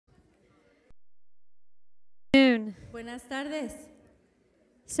Noon. Buenas tardes.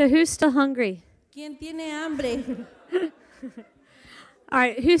 So who's still hungry? ¿Quién tiene hambre? All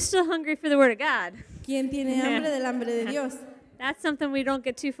right, who's still hungry for the Word of God? ¿Quién tiene hambre del hambre de Dios? That's something we don't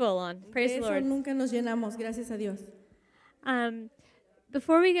get too full on. Praise De the eso Lord. nunca nos llenamos, gracias a Dios.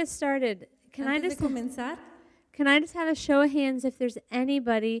 Before we get started, Antes de comenzar, can I just have a show of hands if there's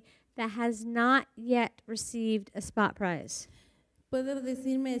anybody that has not yet received a spot prize? ¿puedo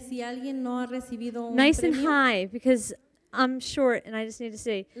decirme si alguien no ha recibido un Nice and premio? high, because I'm short and I just need to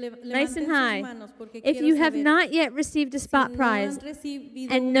see. Nice and Levanten sus high. manos porque If quiero you have saber. not yet received a Si spot no prize han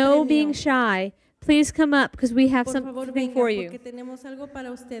recibido and un no premio, being shy, please come up because we have por favor something vengan for you. porque tenemos algo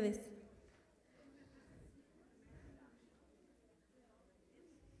para ustedes.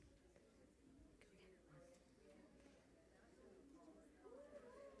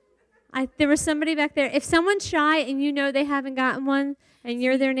 There was somebody back there. If someone's shy and you know they haven't gotten one and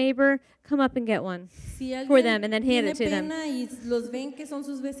you're their neighbor, come up and get one Si for them and then hand tiene it to them. pena y los ven que son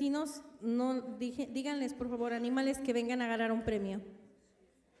sus vecinos, no díganles por favor, anímales que vengan a ganar un premio.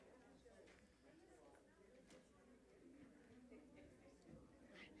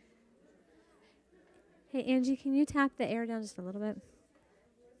 Hey, Angie, can you tap the air down just a little bit?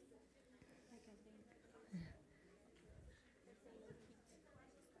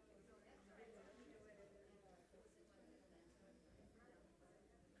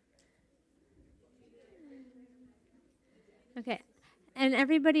 Okay. And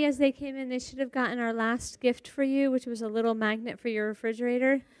everybody, as they came in, they should have gotten our last gift for you, which was a little magnet for your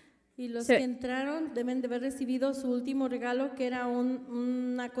refrigerator. Y los So- que entraron deben de haber recibido su último regalo, que era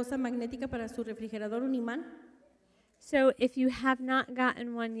una cosa magnética para su refrigerador, un imán. So if you have not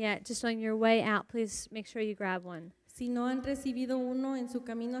gotten one yet, just on your way out, please make sure you grab one. Si no han recibido uno en su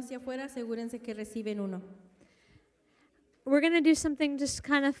camino hacia afuera, asegúrense que reciben uno. We're going to do something just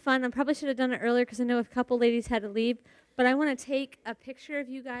kind of fun. I probably should have done it earlier because I know a couple ladies had to leave. But I want to take a picture of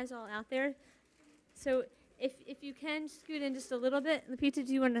you guys all out there. So if you can scoot in just a little bit. Lupita,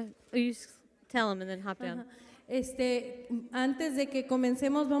 do you want to tell them and then hop down? Antes de que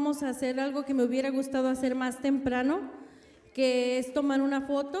comencemos, vamos a hacer algo que me hubiera gustado hacer más temprano, que es tomar una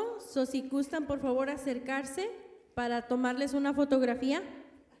foto. So, si gustan, por favor, acercarse para tomarles una fotografía.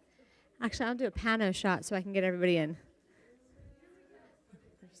 Actually, I'll do a pano shot so I can get everybody in.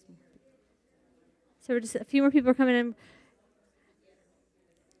 So we're just a few more people are coming in.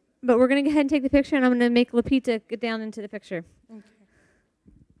 But we're going to go ahead and take the picture, and I'm going to make Lupita get down into the picture. Okay.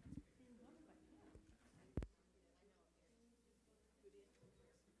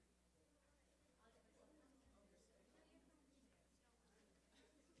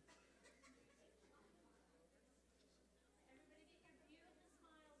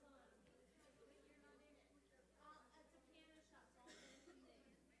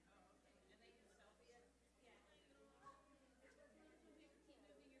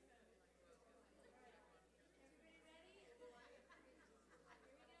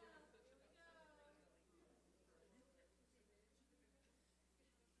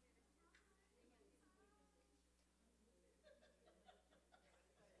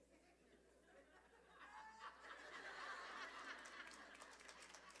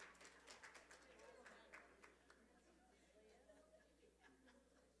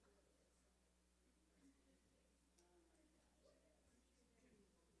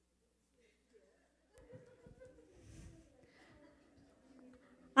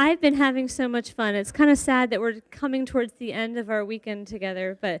 I've been having so much fun. It's kind of sad that we're coming towards the end of our weekend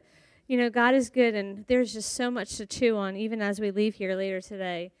together, but you know, God is good, and there's just so much to chew on even as we leave here later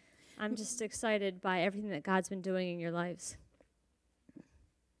today. I'm just excited by everything that God's been doing in your lives.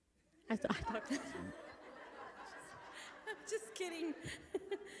 I thought I'm just kidding.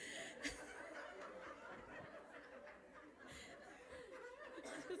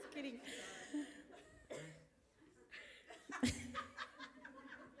 Just kidding.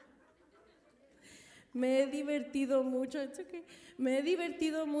 Me he divertido mucho. It's okay. Me he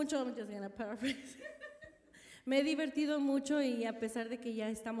divertido mucho. I'm just gonna paraphrase. Me he divertido mucho y a pesar de que ya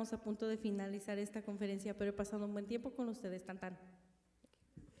estamos a punto de finalizar esta conferencia, pero he pasado un buen tiempo con ustedes, tan.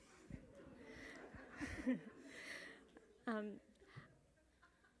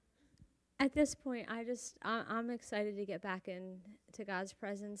 At this point, I'm excited to get back into God's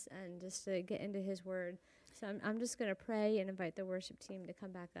presence and just to get into His Word. So I'm just going to pray and invite the worship team to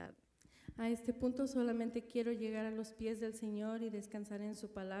come back up. A este punto solamente quiero llegar a los pies del Señor y descansar en su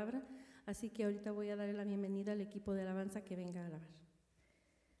palabra, así que ahorita voy a darle la bienvenida al equipo de alabanza que venga a alabar.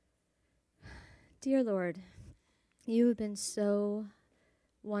 Dear Lord, you have been so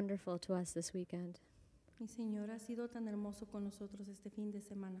wonderful to us this weekend. Mi Señor ha sido tan hermoso con nosotros este fin de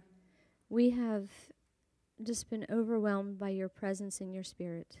semana. We have just been overwhelmed by your presence and your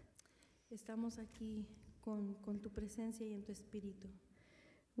spirit. Estamos aquí con tu presencia y en tu espíritu.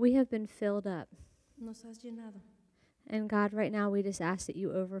 We have been filled up. Nos has llenado And God, right now we just ask that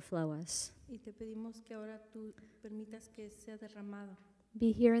you overflow us. y te pedimos que ahora tú permitas que sea derramado,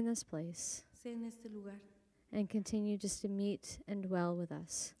 Be here in this place sea en este lugar and continue just to meet and dwell with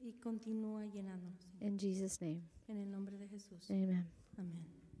us. y continúa llenándonos. In Jesus' name, En el nombre de Jesús. amen. Amén.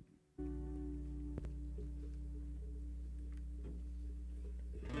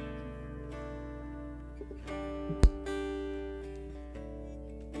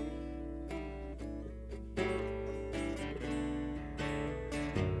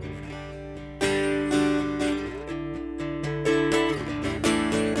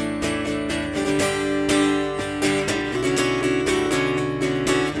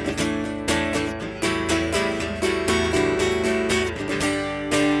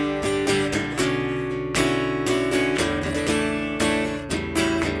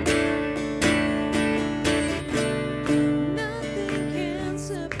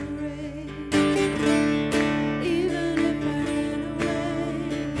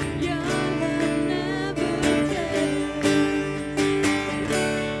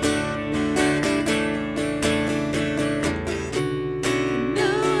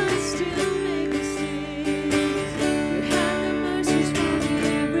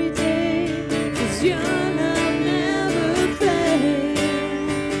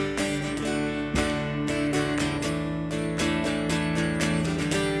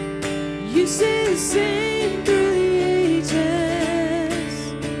 You stay the same through the ages.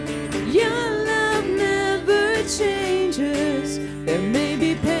 Your love never changes. There may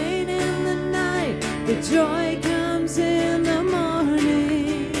be pain in the night, but joy comes in the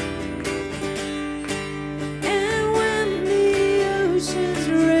morning. And when the oceans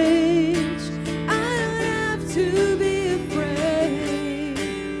rage, I don't have to be afraid,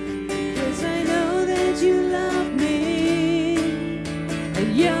 'cause I know that you love me,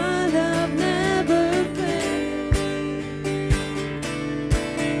 and your love never fails.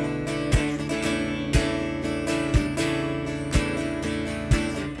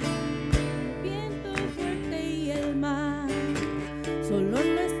 Viento fuerte y el mar, solo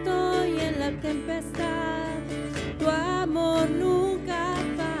no estoy en la tempestad, tu amor nunca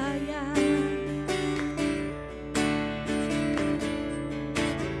falla.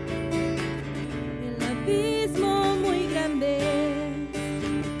 El abismo muy grande,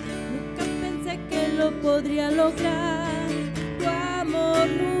 nunca pensé que lo podría lograr, tu amor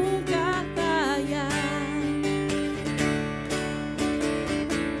nunca falla.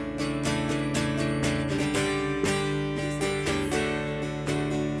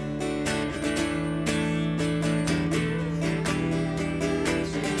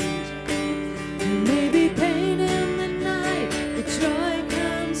 There may be pain in the night, but joy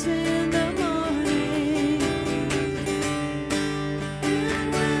comes in the morning.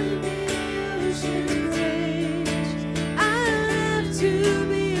 And when the oceans rage, I don't have to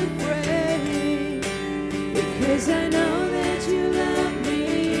be afraid, because I know that you love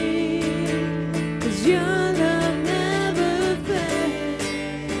me, 'cause your love never fails.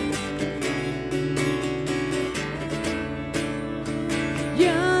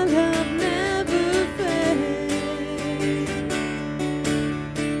 Your love never fails.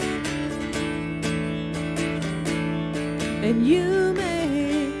 And you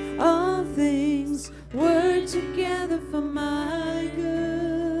make all things work together for my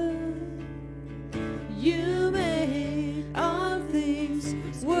good. You make all things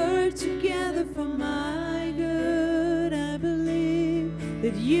work together for my good. I believe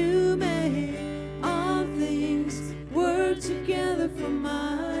that you make all things work together for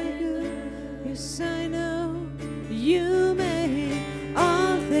my good. Yes, I know you make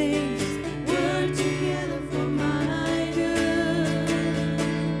all things work together for my good.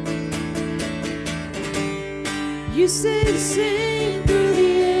 You say the same through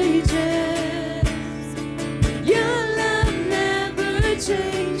the ages. Your love never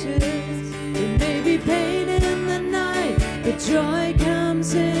changes. There may be pain in the night, but joy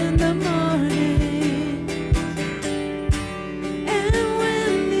comes in the morning. And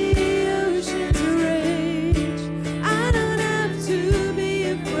when the oceans rage, I don't have to be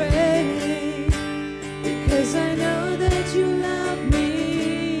afraid, because I know that you love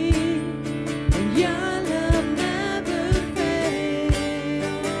me, and your love never fails.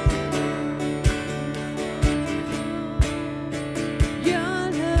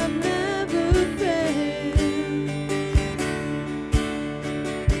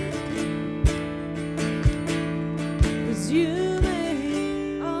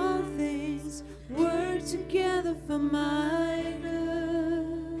 for my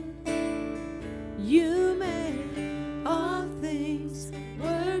good. You make all things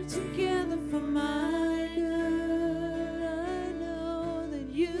work together for my good. I know that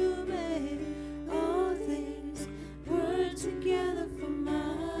you make all things work together for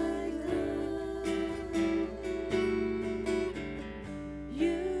my good.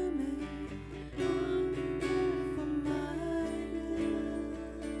 You make all things for my good.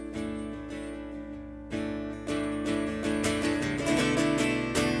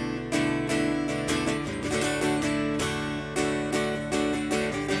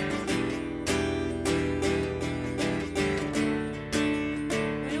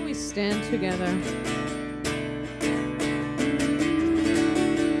 Why don't we stand together?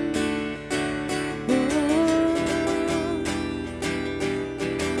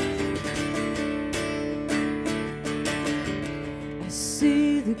 I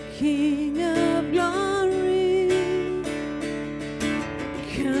see the King of Glory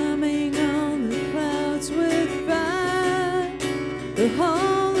coming on the clouds with fire. The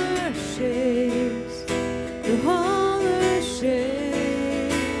whole earth shakes, the whole earth shakes.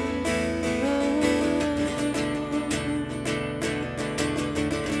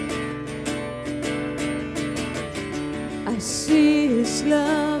 I see His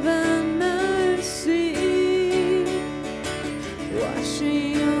love and mercy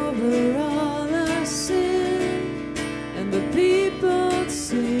washing over all our sin, and the people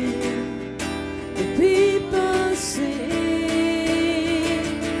sing, the people sing,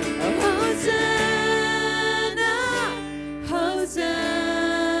 oh, Hosanna, Hosanna,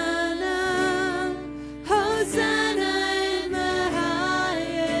 Hosanna in the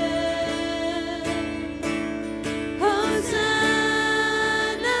highest. Hosanna,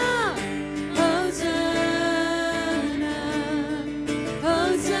 Hosanna,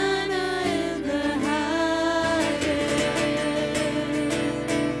 Hosanna in the highest.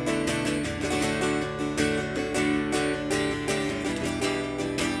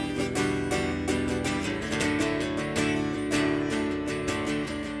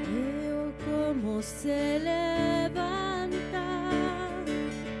 Veo cómo se levanta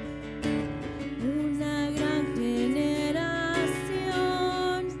una gran generación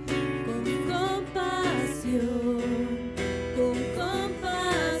con compasión, con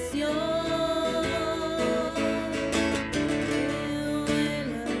compasión. Veo el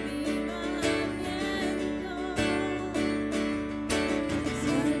avivamiento,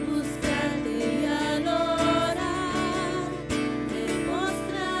 al buscarte y adorar, me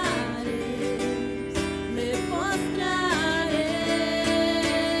postraré, me postraré.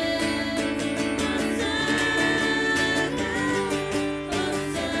 Hosanna,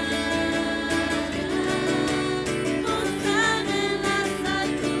 Hosanna, Hosanna en las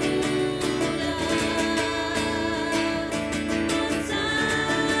alturas.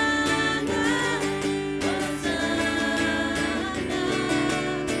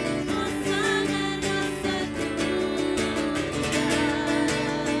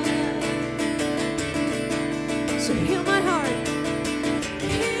 So heal my heart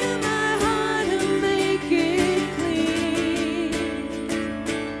and make it clean.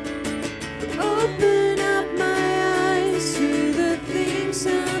 Open up my eyes to the things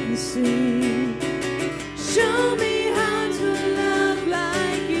unseen. Show me how to love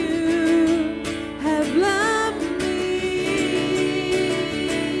like you have loved me.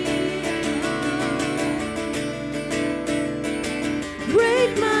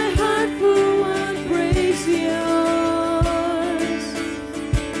 Break my heart for what breaks yours.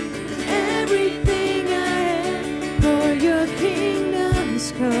 Everything I am for your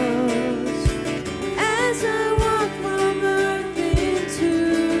kingdom's cause. As I walk from earth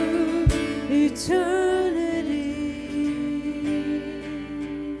into eternity.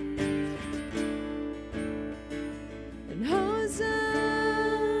 And Hosanna,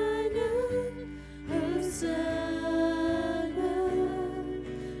 Hosanna,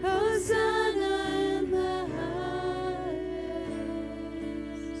 Hosanna in the highest.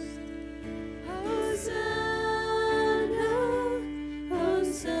 Hosanna,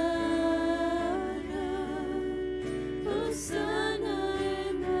 Hosanna, Hosanna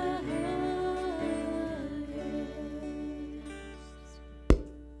in the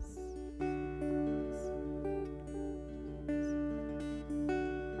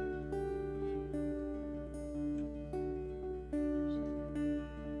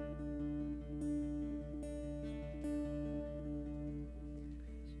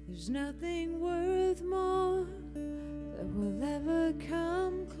There's nothing worth more that will ever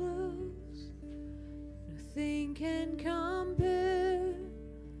come close. can compare.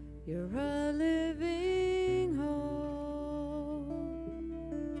 You're a living hope.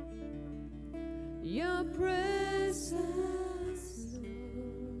 presence,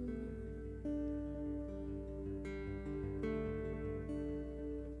 Lord.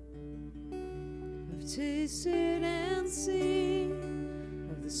 I've tasted and seen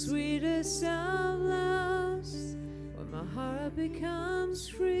of the sweetest of loves, when my heart becomes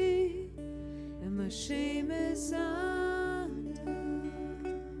free and my shame is undone.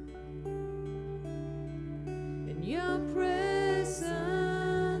 In your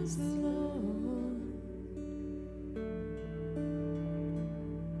presence, Lord.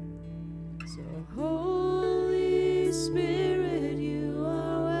 So Holy Spirit, you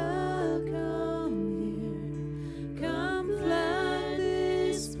are welcome here. Come flood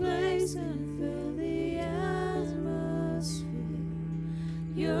this place and fill the atmosphere.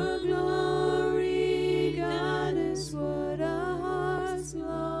 Your glory, God, is what our hearts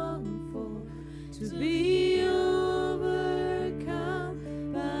long for, to be overcome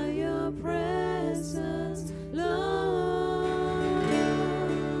by your presence, Lord.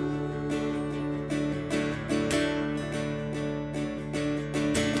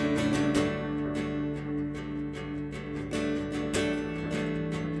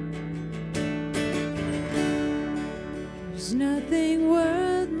 There's nothing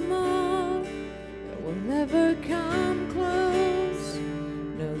worth more that will ever come close.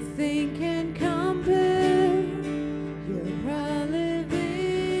 Nothing can compare. You're our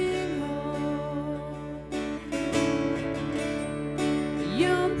living hope.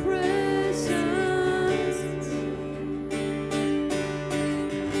 Your presence,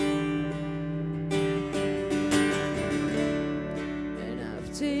 and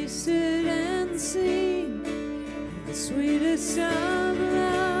I've tasted and seen the sweetest of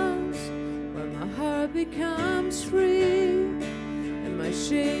loves, when my heart becomes free and my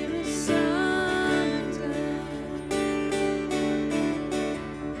shame is undone.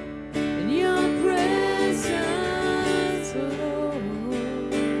 In your presence, Lord.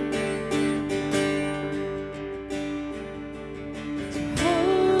 So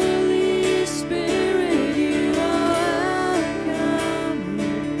Holy Spirit, you are welcome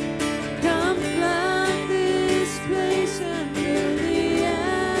here. Come flood this place and fill the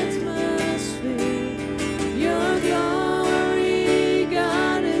atmosphere. Your glory,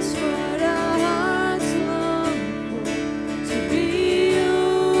 God, is what our hearts long for, to be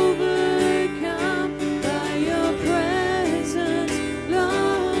overcome by your presence,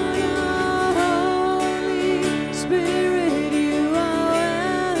 Lord. Holy Spirit, you are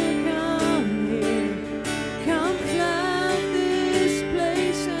welcome here. Come flood this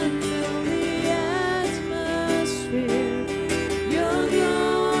place and fill the atmosphere. Your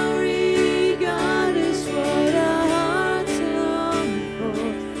glory, God, is what our hearts long for,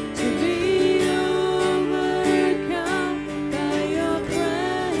 to be overcome by your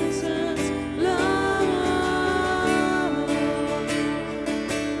presence, Lord.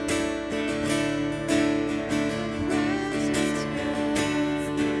 Presence, God.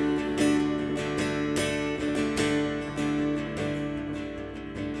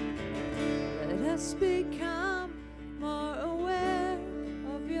 Let us become more aware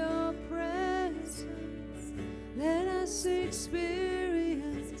of your presence. Let us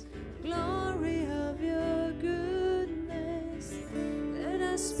experience the glory of your goodness. Let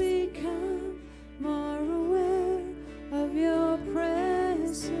us become more aware of your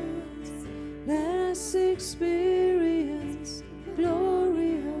presence. Let us experience the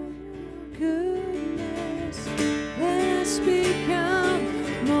glory of goodness. Let us become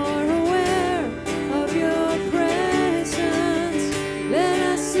more aware of your presence. Let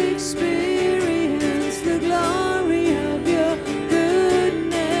us experience the glory of your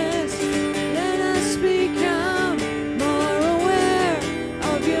goodness. Let us become more aware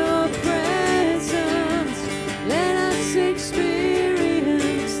of your presence. Let us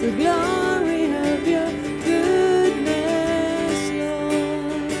experience the glory of your goodness,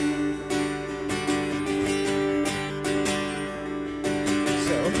 Lord.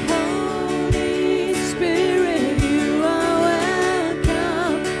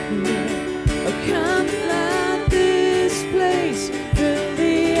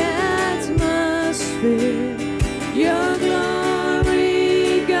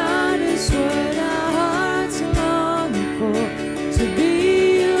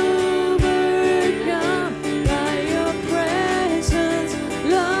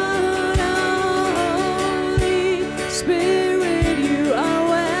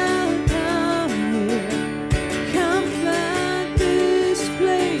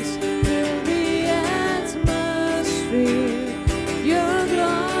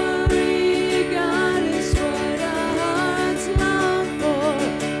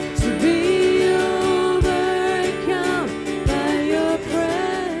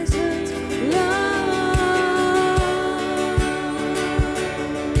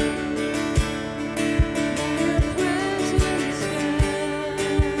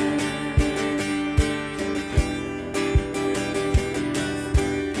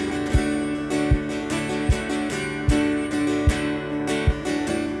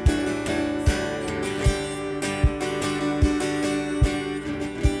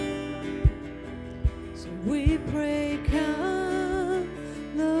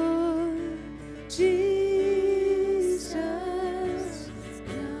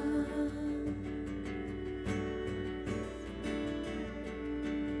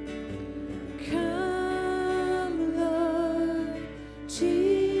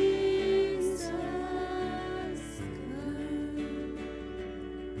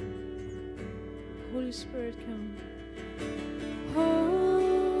 Holy Spirit, come.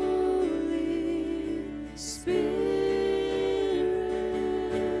 Holy Spirit,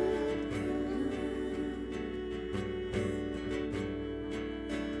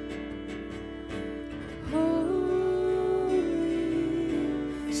 come. Holy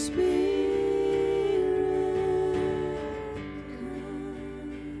Spirit,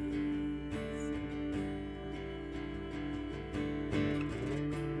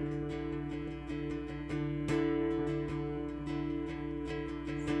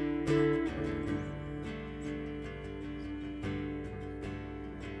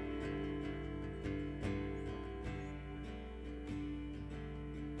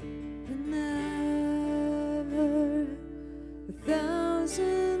 and I've heard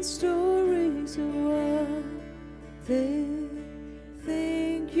 1,000 stories of what they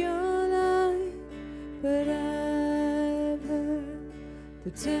think you're like, but I've heard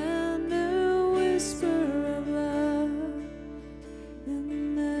the tender whisper of love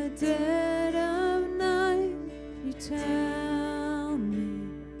in the dead of night. You tell me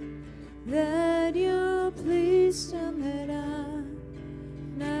that you're pleased and that I'm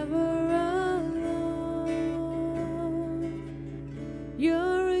never alone.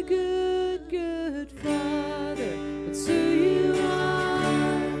 You're a good, good Father. It's who you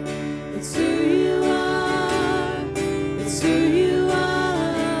are. It's who you are. It's who you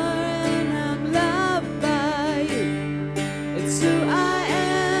are. And I'm loved by you. It's who I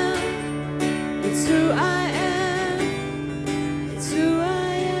am. It's who I am. It's who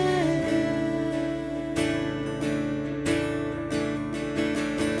I am.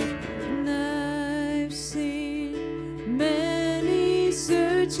 And I've seen many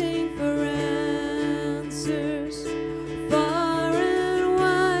searching for answers far and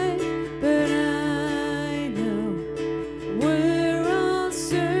wide, but I know we're all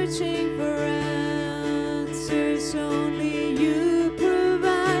searching for answers only you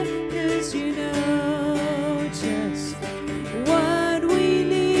provide, 'cause you know just what we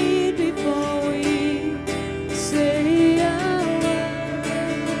need before we say a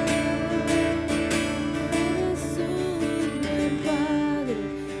word. Eres un buen Padre,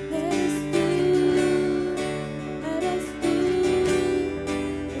 eres tú, eres tú,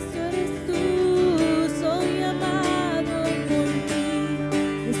 eso eres tú. Soy amado por ti,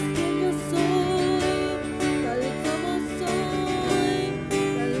 es que yo soy tal como soy,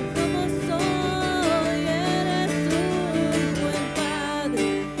 tal como soy. Eres un buen Padre,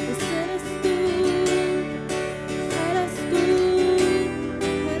 ese eres tú, eres tú,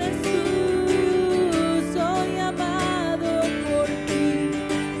 eres tú. Soy amado por ti,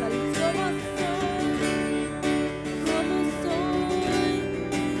 tal como soy, como soy,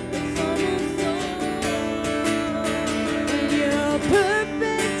 como soy. And you're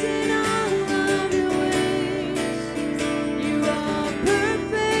perfect in all of your ways. You are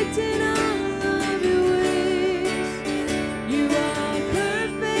perfect in all of your ways. You are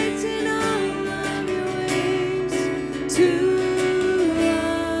perfect in all of your ways to us.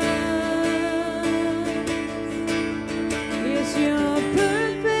 Yes, you're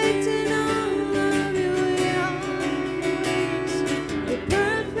perfect in all of your ways. You're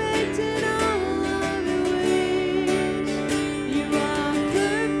perfect in all of your ways. You are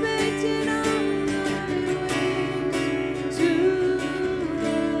perfect in all of your ways to us.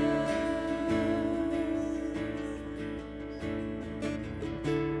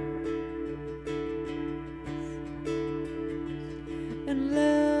 And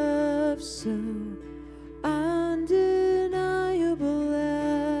love so undeniable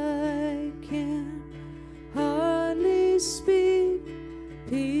I can hardly speak.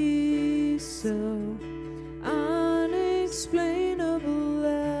 Peace so unexplainable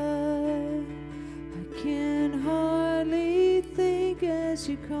I can hardly think as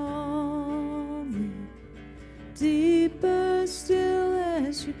you call me. Deeper still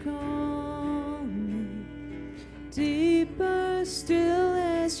as you call me. Deeper still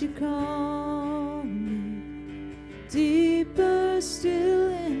as you call me. Deeper still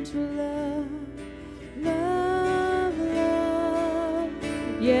into love, love, love.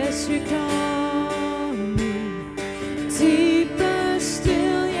 Yes, you call me. Deeper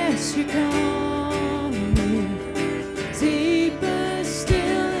still, yes, you call me. Deeper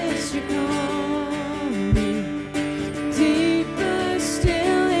still, yes, you call me. Deeper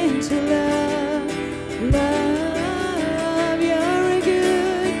still into love, love. You're a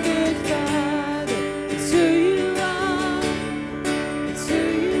good, good Father. It's who you are. It's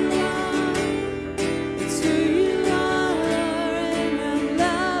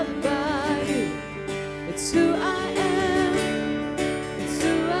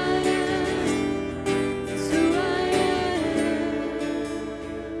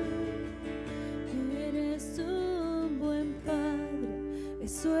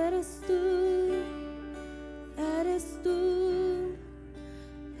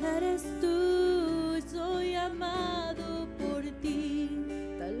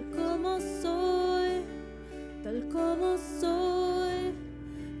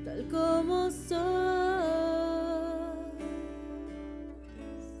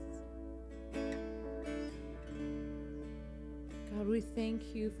God, we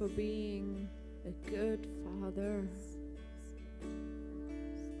thank you for being a good Father.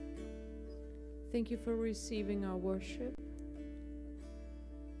 Thank you for receiving our worship.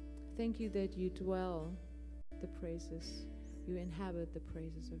 Thank you that you dwell the praises, you inhabit the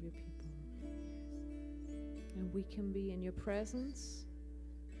praises of your people. And we can be in your presence.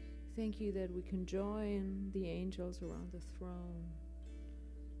 Thank you that we can join the angels around the throne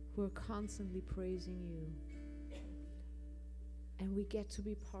who are constantly praising you. And we get to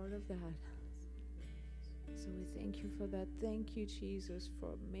be part of that. So we thank you for that. Thank you, Jesus,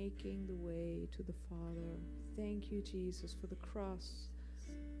 for making the way to the Father. Thank you, Jesus, for the cross,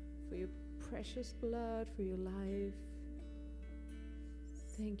 for your precious blood, for your life.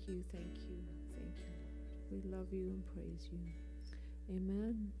 Thank you, thank you, thank you. We love you and praise you.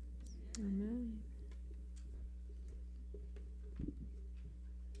 Amen. Amen.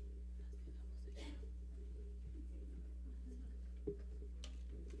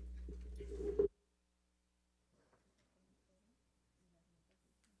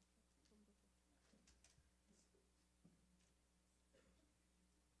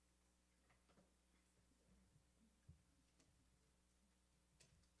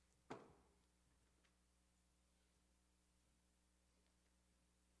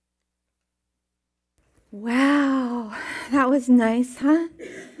 Wow, that was nice, huh?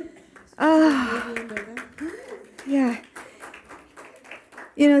 Oh, Muy bien, ¿verdad? yeah.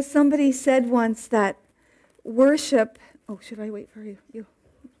 You know, somebody said once that worship. Oh, should I wait for you?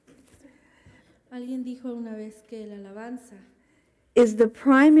 Alguien dijo una vez que la alabanza Is the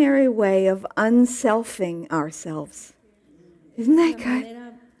primary way of unselfing ourselves. Isn't es that la good?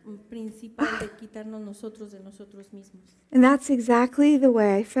 manera principal de quitarnos nosotros de nosotros mismos. And that's exactly the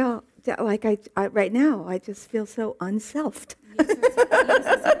way I felt. Like I right now, I just feel so unselfed. Y es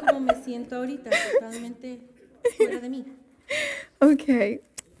así como me siento ahorita, totalmente fuera de mí. Okay,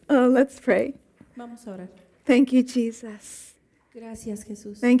 let's pray. Vamos a orar. Thank you, Jesus. Gracias,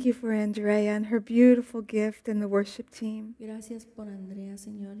 Jesús. Thank you for Andrea and her beautiful gift and the worship team. Gracias por Andrea,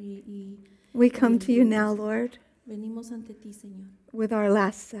 Señor. Y We come to you now, Lord, venimos ante ti, Señor, with our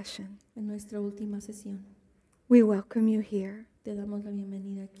last session. en nuestra última sesión. We welcome you here. Te damos la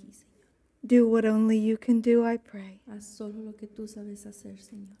bienvenida aquí, Señor. Do what only you can do, I pray. Haz solo lo que tú sabes hacer,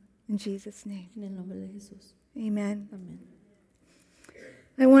 Señor. In Jesus' name, En el nombre de Jesús. amen. Amén.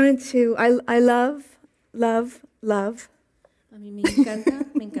 I love A mí me encanta,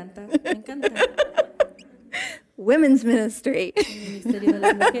 me encanta, me encanta women's ministry. el ministerio de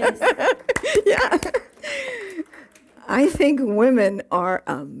las mujeres. Yeah. I think women are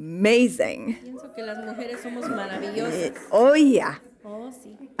amazing. Pienso que las mujeres somos maravillosas. Oh, yeah. Oh,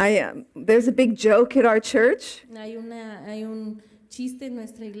 sí. There's a big joke at our church Hay un chiste en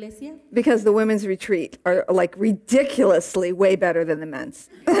nuestra iglesia because the women's retreat are like ridiculously way better than the men's.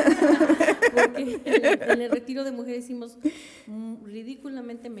 porque en el retiro de mujeres hicimos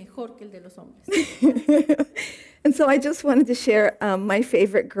ridículamente mejor que el de los hombres. And so I just wanted to share my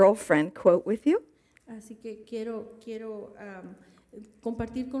favorite girlfriend quote with you. Así que quiero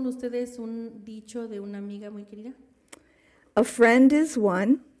compartir con ustedes un dicho de una amiga muy querida. A friend is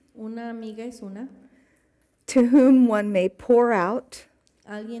one Una amiga es una, to whom one may pour out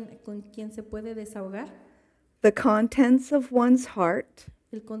alguien con quien se puede desahogar the contents of one's heart,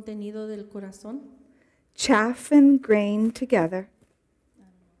 el contenido del corazón, chaff and grain together.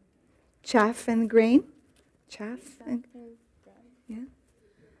 Chaff and grain? Chaff and, yeah.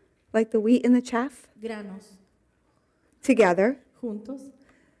 Like the wheat and the chaff granos, together, juntos,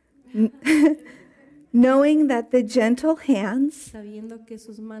 knowing that the gentle hands sabiendo que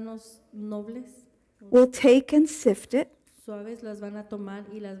sus manos nobles, will take and sift it, suaves, las van a tomar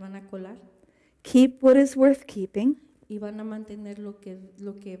y las van a colar keep what is worth keeping, y van a mantener lo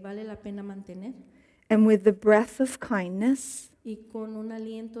que vale la pena mantener and with the breath of kindness, y con un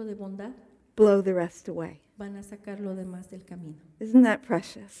aliento de bondad blow the rest away. van a sacar lo demás del camino. Isn't that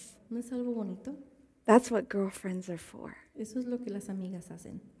precious? ¿No es algo bonito? That's what girlfriends are for. Eso es lo que las amigas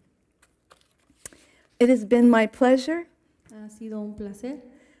hacen. It has been my pleasure Ha sido un placer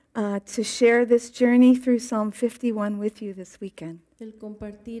to share this journey through Psalm 51 with you this weekend. el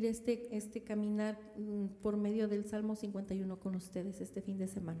compartir este caminar por medio del Salmo 51 con ustedes este fin de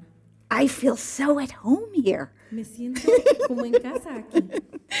semana. I feel so at home here. Me siento como en casa aquí.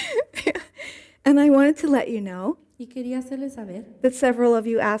 And I wanted to let you know Y quería hacerles saber that several of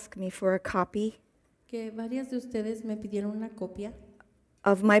you asked me for a copy que varias de ustedes me pidieron una copia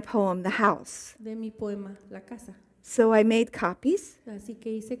of my poem, The House. de mi poema La Casa. So I made copies Así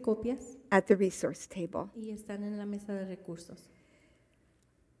que hice copias at the resource table. y están en la mesa de recursos.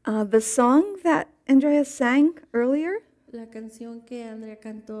 The song that Andrea sang earlier La canción que Andrea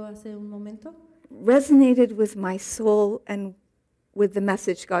cantó hace un momento resonated with my soul and with the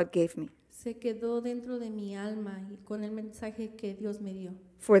message God gave me se quedó dentro de mi alma y con el mensaje que Dios me dio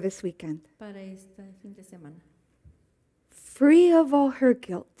for this weekend. para este fin de semana. Free of all her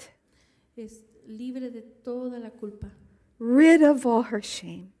guilt, Es libre de toda la culpa, rid of all her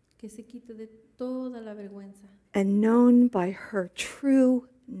shame, que se quite de toda la vergüenza and known by her true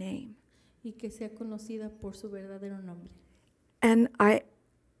name. y que sea conocida por su verdadero nombre. And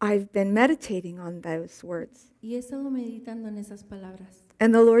I've been meditating on those words. Y he estado meditando en esas palabras.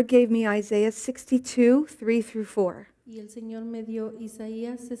 And the Lord gave me Isaiah 62, 3 through 4. Y el Señor me dio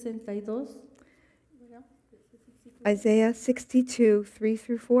Isaías 62, Isaiah 62, 3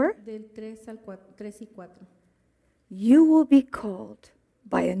 through 4. del 3 al 4, 3 y 4. You will be called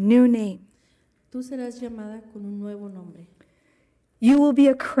by a new name. Tú serás llamada con un nuevo nombre. You will be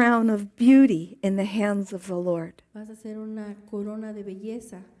a crown of beauty in the hands of the Lord, Vas a ser una corona de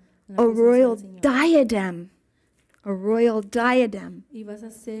belleza en la a presencia royal del Señor. diadem, a royal diadem Y vas a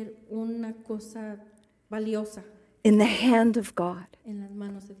ser una cosa valiosa in the hand of God. en las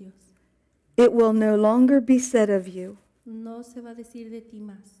manos de Dios. It will no longer be said of you, No se va a decir de ti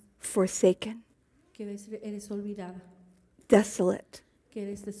más forsaken, que eres olvidada, desolate, que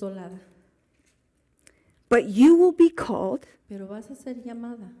eres desolada, but you will be called, pero vas a ser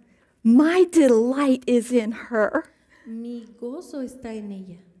llamada. my delight is in her. Mi gozo está en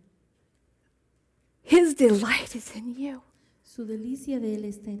ella. His delight is in you. Su delicia de Él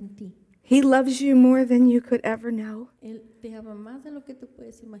está en ti. He loves you more than you could ever know, Él te ama más de lo que te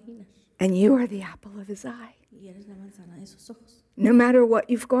puedes imaginar. and you are the apple of his eye. Y eres la manzana de sus ojos. No matter what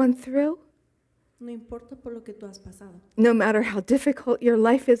you've gone through, No importa por lo que tú has pasado. no matter how difficult your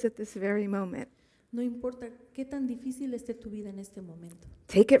life is at this very moment, No importa qué tan difícil esté tu vida en este momento.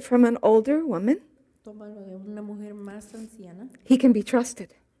 take it from an older woman. Tómalo de una mujer más anciana. He can be trusted.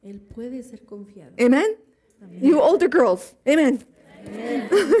 Él puede ser confiado. Amen? Amén. You older girls, amen.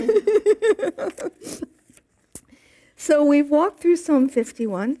 So we've walked through Psalm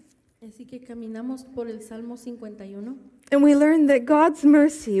 51, Así que caminamos por el Salmo 51 and we learned that God's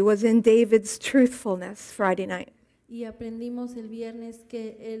mercy was in David's truthfulness Friday night. y aprendimos el viernes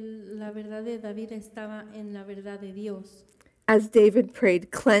que la verdad de David estaba en la verdad de Dios. As David prayed,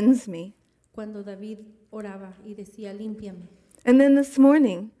 cleanse me. Cuando David oraba y decía, límpiame. And then this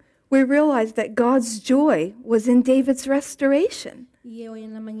morning, we realized that God's joy was in David's restoration. Y hoy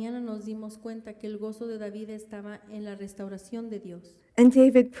en la mañana nos dimos cuenta que el gozo de David estaba en la restauración de Dios. And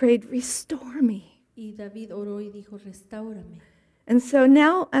David prayed, restore me. Y David oró y dijo, restáurame. And so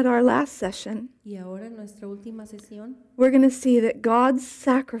now at our last session, Y ahora en nuestra última sesión we're going to see that God's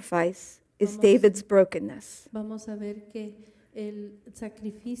sacrifice is Vamos. David's brokenness. vamos a ver que el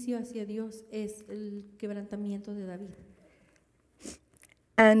sacrificio hacia Dios es el quebrantamiento de David.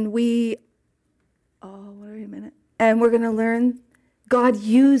 And wait a minute. And we're going to learn, God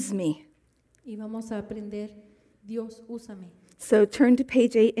use me. Y vamos a aprender, Dios úsame. So turn to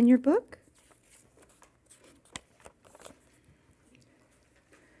page 8 in your book.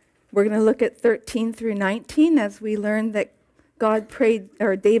 We're going to look at 13 through 19 as we learn that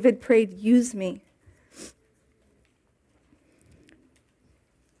David prayed, use me.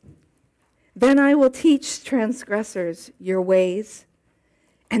 Then I will teach transgressors your ways,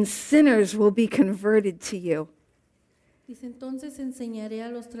 and sinners will be converted to you. Dice, entonces enseñaré a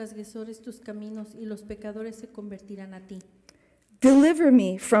los transgresores tus caminos y los pecadores se convertirán a ti. Deliver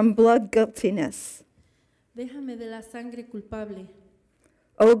me from blood guiltiness. Déjame de la sangre culpable,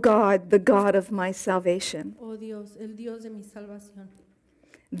 O God, the God of my salvation. oh Dios, el Dios de mi salvación.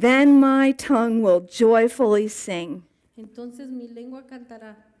 Then my tongue will joyfully sing Entonces mi lengua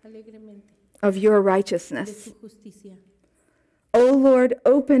cantará alegremente of your de righteousness. tu justicia. O Lord,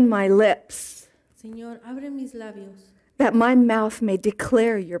 open my lips, Señor, abre mis labios that my mouth may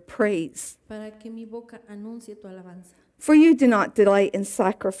declare your praise. para que mi boca anuncie tu alabanza. For you do not delight in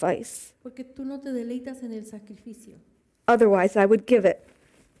sacrifice. Porque tú no te deleitas en el sacrificio. Otherwise, I would give it.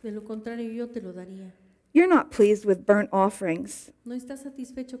 De lo contrario, yo te lo daría. You're not pleased with burnt offerings. No estás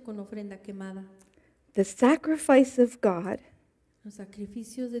satisfecho con ofrenda quemada. The sacrifice of God Los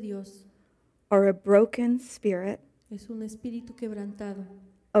sacrificios de Dios are a broken spirit, es un espíritu quebrantado,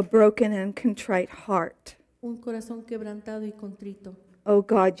 a broken and contrite heart. un corazón quebrantado y contrito. O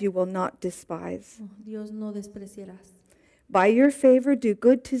God, you will not despise. Oh, Dios, no despreciarás. By your favor, do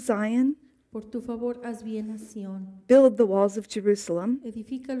good to Zion. Por tu favor, haz bien a Sión. Build the walls of Jerusalem.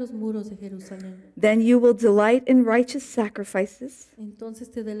 Edifica los muros de Jerusalén. Then you will delight in righteous sacrifices,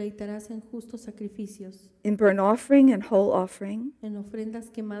 Entonces te deleitarás en justos sacrificios, in burnt offering and whole offering. en ofrendas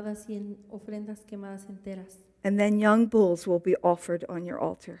quemadas y en ofrendas quemadas enteras. And then young bulls will be offered on your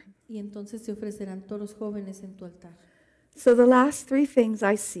altar. y entonces se ofrecerán toros jóvenes en tu altar. So the last three things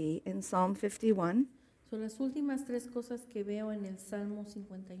I see in Psalm 51 Son las últimas tres cosas que veo en el Salmo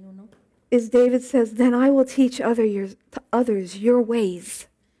 51. is David says, then I will teach others your ways.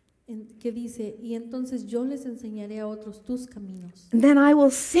 Que dice, y entonces yo les enseñaré a otros tus caminos, And then I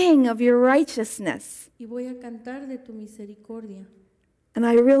will sing of your righteousness. y voy a cantar de tu misericordia. And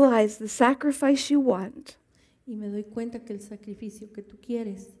I realize the sacrifice you want Y me doy cuenta que el sacrificio que tú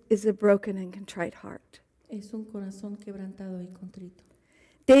quieres is a broken and contrite heart. es un corazón quebrantado y contrito.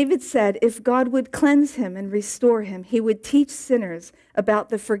 David said if God would cleanse him and restore him, he would teach sinners about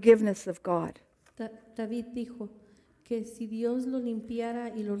the forgiveness of God. David dijo que si Dios lo limpiara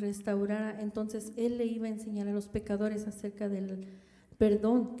y lo restaurara, entonces él le iba a enseñar a los pecadores acerca del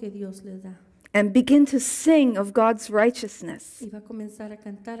perdón que Dios les da. And begin to sing of God's righteousness. Y va a comenzar a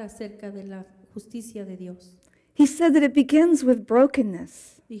cantar acerca de la justicia de Dios. He said that it begins with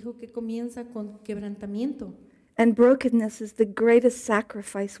brokenness. Dijo que comienza con quebrantamiento. And brokenness is the greatest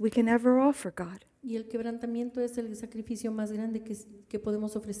sacrifice we can ever offer God. Y el quebrantamiento es el sacrificio más grande que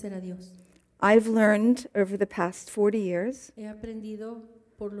podemos ofrecer a Dios. I've learned over the past 40 years He aprendido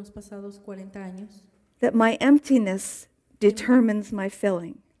por los pasados 40 años that my emptiness determines my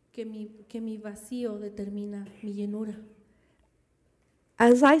filling. que mi vacío determina mi llenura.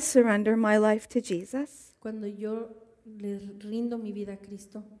 As I surrender my life to Jesus Cuando yo le rindo mi vida a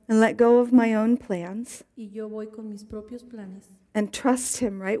Cristo and let go of my own plans y yo voy con mis propios planes and trust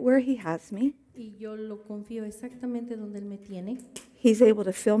Him right where He has me, y yo lo confío exactamente donde Él me tiene, He's able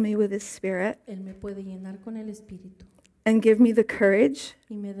to fill me with His Spirit Él me puede llenar con el Espíritu and give me the courage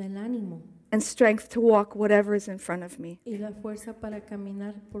y me da el ánimo and strength to walk whatever is in front of me. y la fuerza para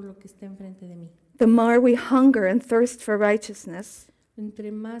caminar por lo que está enfrente de mí. The more we hunger and thirst for righteousness,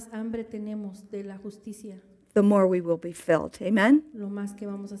 Entre más hambre tenemos de la justicia, the more we will be filled. Amen? lo más que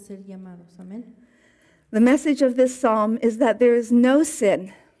vamos a ser llamados. Amén. The message of this psalm is that there is no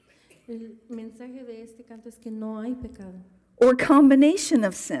sin El mensaje de este canto es que no hay pecado or combination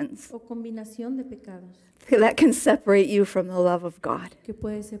of sins o combinación de pecados that can separate you from the love of God. que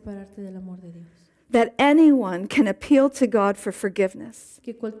puede separarte del amor de Dios. That anyone can appeal to God for forgiveness,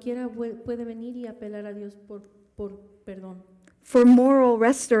 Que cualquiera puede venir y apelar a Dios por perdón, for moral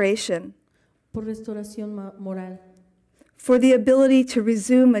restoration, por restauración moral, for the ability to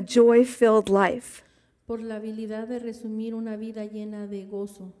resume a joy-filled life por la habilidad de resumir una vida llena de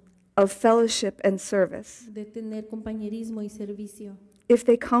gozo, of fellowship and service. de tener compañerismo y servicio. If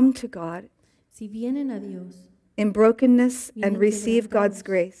they come to God Si vienen a Dios in brokenness and Vienen receive God's quebrantados.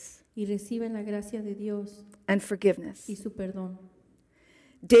 grace y reciben la gracia de Dios and forgiveness. y su perdón.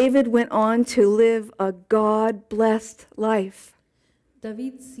 David went on to live a God-blessed life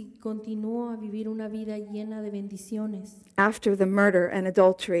David continuó a vivir una vida llena de bendiciones after the murder and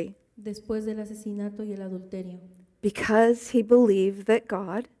adultery después del asesinato y el adulterio, because he believed that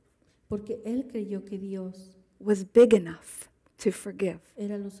God porque él creyó que Dios was big enough to forgive.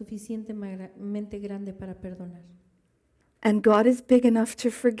 era lo suficientemente grande para perdonar. And God is big enough to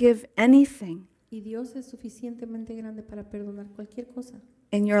forgive anything Y Dios es suficientemente grande para perdonar cualquier cosa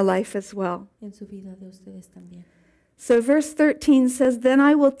in your life as well. en su vida de ustedes también. So verse 13 says, then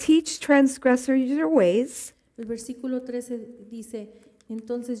I will teach transgressors your ways, El versículo 13 dice,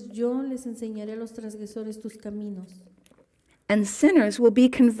 entonces yo les enseñaré a los transgresores tus caminos and sinners will be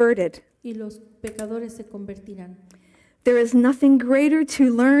converted. y los pecadores se convertirán. There is nothing greater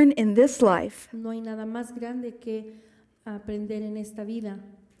to learn in this life No hay nada más grande que aprender en esta vida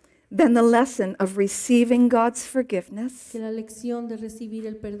than the lesson of receiving God's forgiveness que la lección de recibir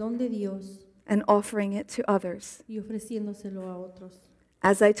el perdón de Dios and offering it to others. y ofreciéndoselo a otros.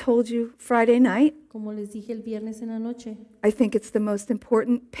 As I told you Friday night, Como les dije el viernes en la noche, I think it's the most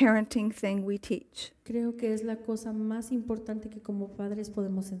important parenting thing we teach creo que es la cosa más importante que como padres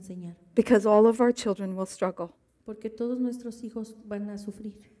podemos enseñar, because all of our children will struggle, porque todos nuestros hijos van a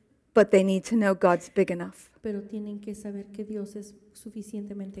sufrir, but they need to know God's big enough. pero tienen que saber que Dios es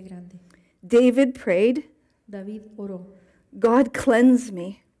suficientemente grande. David prayed, David oró, God cleanse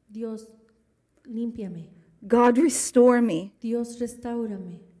me, Dios, límpiame, God restore me, Dios,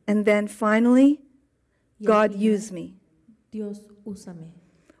 restáurame, and then finally, y al God final, use me. Dios, úsame.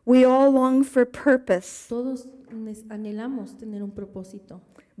 We all long for purpose, Todos anhelamos tener un propósito,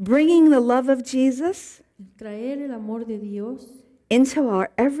 bringing the love of Jesus traer el amor de Dios into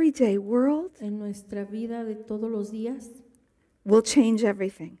our everyday world en nuestra vida de todos los días will change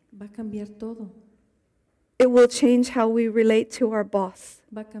everything. va a cambiar todo. It will change how we relate to our boss.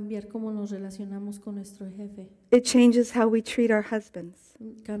 Va a cambiar cómo nos relacionamos con nuestro jefe. It changes how we treat our husbands.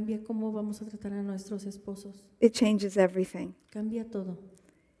 Cambia cómo vamos a tratar a nuestros esposos. It changes everything. Cambia todo.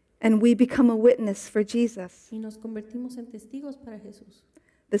 And we become a witness for Jesus. Y nos convertimos en testigos para Jesús.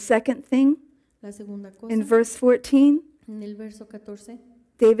 The second thing, La segunda cosa, in verse 14, en el verso 14,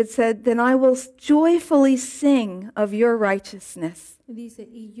 David said, "Then I will joyfully sing of your righteousness." dice,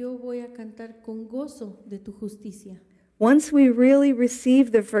 y yo voy a cantar con gozo de tu justicia. Once we really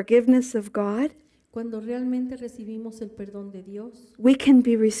receive the forgiveness of God, Cuando realmente recibimos el perdón de Dios, we can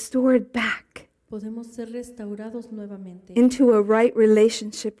be restored back podemos ser restaurados nuevamente into a right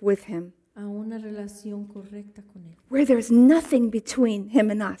relationship with Him, a una relación correcta con Él. where there's nothing between Him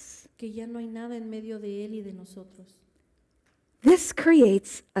and us. Que ya no hay nada en medio de Él y de nosotros. This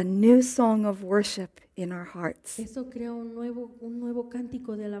creates a new song of worship in our hearts. Eso crea un nuevo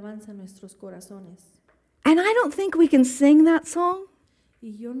cántico de alabanza en nuestros corazones. And I don't think we can sing that song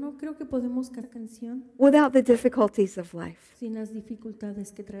Y yo no creo que podemos cantar canción without the difficulties of life. sin las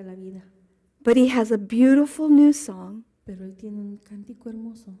dificultades que trae la vida. But He has a beautiful new song Pero Él tiene un cántico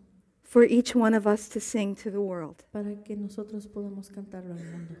hermoso for each one of us to sing to the world. para que nosotros podamos cantarlo al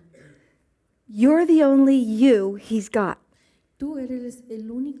mundo. You're the only you He's got. Tú eres el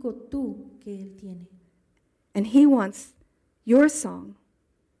único tú que Él tiene. And He wants your song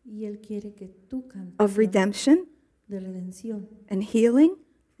Y Él quiere que tú cantes of redemption de redención, and healing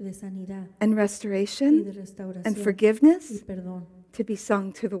de sanidad and y de restoration and restauración y forgiveness perdón, to be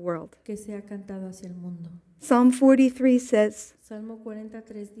sung to the world. que sea cantado hacia el mundo. Psalm 43 says, Salmo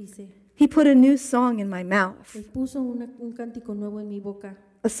 43 dice, He put a new song in my Él mouth, puso un cántico nuevo en mi boca,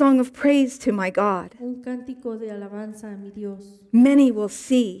 a song of praise to my God. un cántico de alabanza a mi Dios. Many will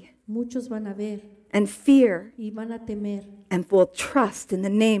see Muchos van a ver and fear y van a temer and will trust in the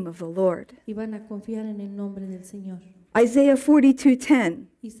name of the Lord. y van a confiar en el nombre del Señor. Isaiah 42:10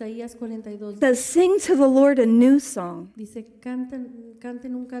 Isaías 42 says, Sing to the Lord a new song. dice,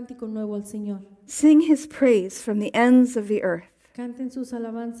 canten un cántico nuevo al Señor. Sing His praise from the ends of the earth. Canten sus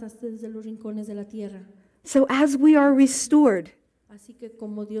alabanzas desde los rincones de la tierra. So as we are restored, Así que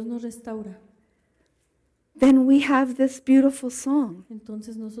como Dios nos restaura, then we have this beautiful song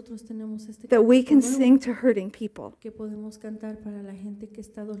entonces nosotros tenemos este that we can cántico sing nuevo to hurting people que podemos cantar para la gente que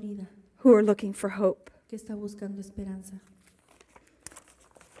está dolida, who are looking for hope. que está buscando esperanza.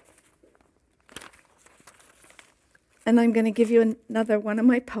 And I'm going to give you another one of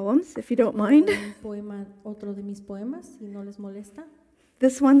my poems, if you don't mind. Un poema, otro de mis poemas, si no les molesta.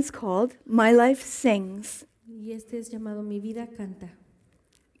 This one's called My Life Sings. Y este es llamado Mi vida canta.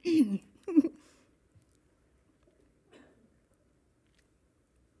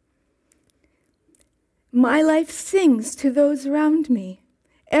 My life sings to those around me.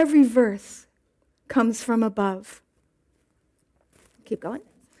 Every verse comes from above. Keep going.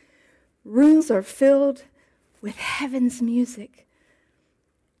 Rooms are filled with heaven's music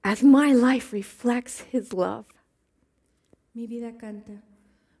as my life reflects His love. Mi vida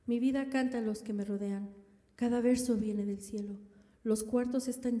canta a los que me rodean. Cada verso viene del cielo. Los cuartos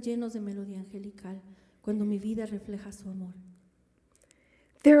están llenos de melodía angelical cuando mi vida refleja su amor.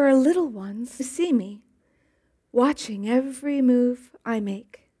 There are little ones who see me, watching every move I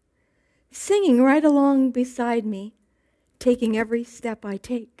make, singing right along beside me, taking every step I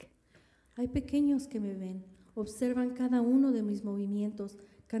take. Hay pequeños que me ven, observan cada uno de mis movimientos,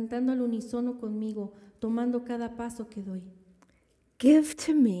 cantando al unísono conmigo, tomando cada paso que doy. Give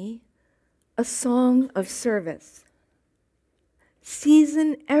to me a song of service.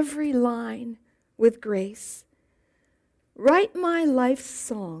 Season every line with grace. Write my life's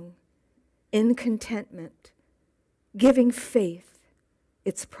song in contentment, giving faith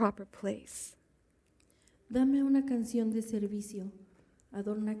its proper place. Dame una canción de servicio,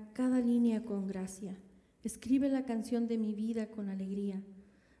 adorna cada línea con gracia, escribe la canción de mi vida con alegría,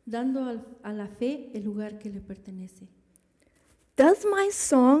 dando a la fe el lugar que le pertenece. Does my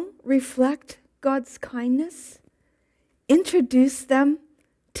song reflect God's kindness? Introduce them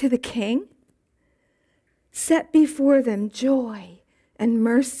to the King? Set before them joy and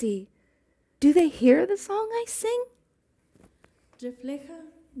mercy. Do they hear the song I sing? ¿Refleja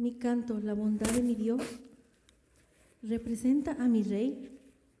mi canto la bondad de mi Dios? ¿Representa a mi Rey?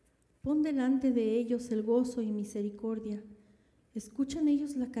 Pon delante de ellos el gozo y misericordia. ¿Escuchan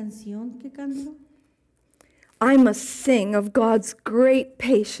ellos la canción que canto? I must sing of God's great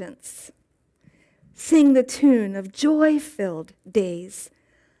patience. Sing the tune of joy-filled days.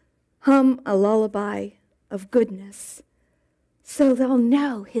 Hum a lullaby of goodness, so they'll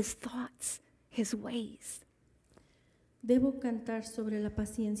know His thoughts, His ways. Debo cantar sobre la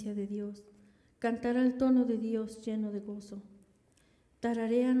paciencia de Dios, Cantar al tono de Dios lleno de gozo.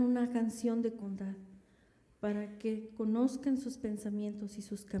 Tararean una canción de bondad para que conozcan sus pensamientos y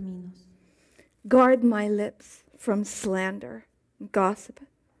sus caminos. Guard my lips from slander and gossip.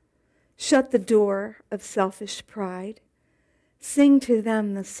 Shut the door of selfish pride. Sing to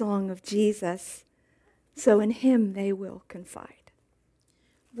them the song of Jesus, so in him they will confide.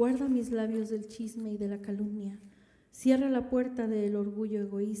 Guarda mis labios del chisme y de la calumnia. Cierra la puerta del orgullo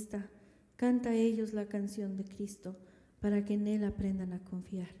egoísta. Canta a ellos la canción de Cristo, para que en Él aprendan a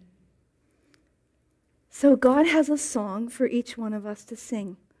confiar. So God has a song for each one of us to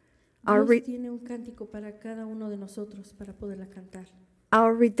sing. Dios tiene un cántico para cada uno de nosotros para poderla cantar.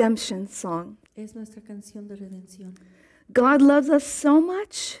 Our redemption song. Es nuestra canción de redención. God loves us so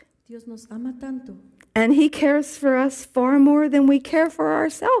much, Dios nos ama tanto and he cares for us far more than we care for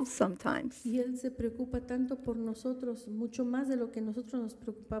ourselves sometimes. y Él se preocupa tanto por nosotros, mucho más de lo que nosotros nos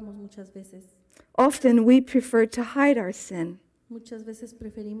preocupamos muchas veces. Often we prefer to hide our sin, Muchas veces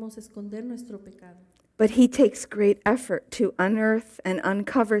preferimos esconder nuestro pecado, but he takes great effort to unearth and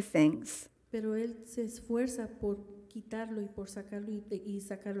uncover things pero Él se esfuerza por quitarlo y por sacarlo y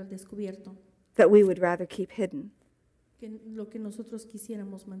sacarlo al descubierto, that we would rather keep hidden. que lo que nosotros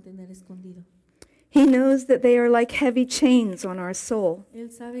quisiéramos mantener escondido. He knows that they are like heavy chains on our soul,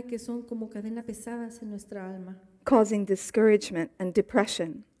 Él sabe que son como cadenas pesadas en nuestra alma, causing discouragement and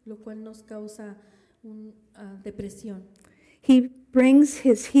depression. lo cual nos causa depresión. He brings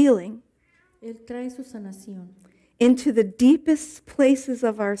his healing Él trae su sanación into the deepest places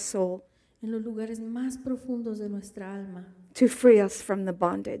of our soul en los lugares más profundos de nuestra alma to free us from the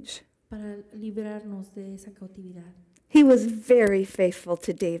bondage. para librarnos de esa cautividad. He was very faithful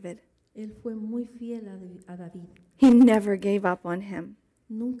to David. Él fue muy fiel a David. He never gave up on him,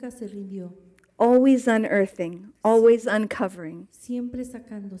 Nunca se rindió, always unearthing, always uncovering, siempre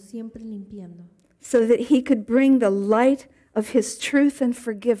sacando, siempre limpiando, so that he could bring the light of his truth and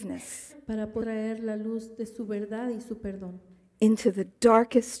forgiveness para poder traer la luz de su verdad y su perdón into the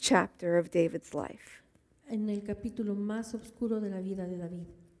darkest chapter of David's life. en el capítulo más oscuro de la vida de David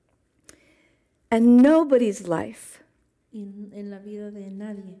And nobody's life y en la vida de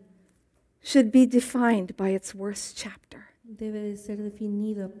nadie should be defined by its worst chapter. debe de ser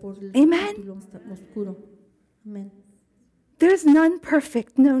definida por el Amen. capítulo más oscuro. Amén. There's none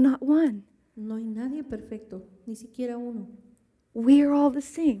perfect, no, not one. No hay nadie perfecto, ni siquiera uno. We are all the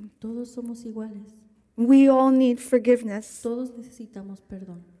same. Todos somos iguales. We all need forgiveness. Todos necesitamos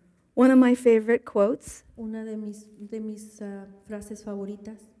perdón. One of my favorite quotes Una de mis frases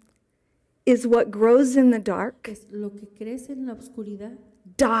favoritas is what grows in the dark es: lo que crece en la oscuridad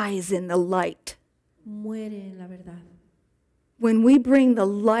dies in the light. muere en la verdad. When we bring the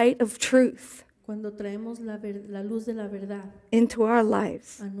light of truth Cuando traemos la luz de la verdad into our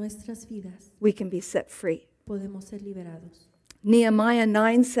lives, a nuestras vidas, we can be set free. podemos ser liberados. Nehemiah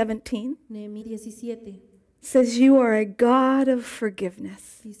 9:17 Nehemías 17 says, "You are a God of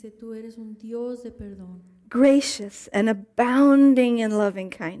forgiveness, dice: tú eres un Dios de perdón, gracious and abounding in loving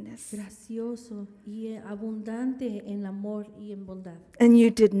kindness, gracioso y abundante en amor y en bondad, and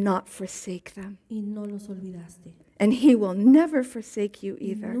you did not forsake them, y no los olvidaste. and he will never forsake you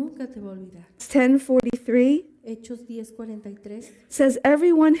Y either." nunca te va a olvidar. 10:43 Hechos 10:43 says,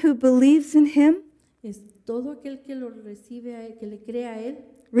 "Everyone who believes in him es: todo aquel que lo recibe a él, que le crea a él,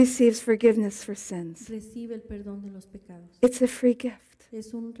 receives forgiveness for sins." recibe el perdón de los pecados. It's a free gift.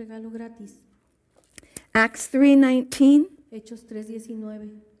 Es un regalo gratis. Acts 3:19 Hechos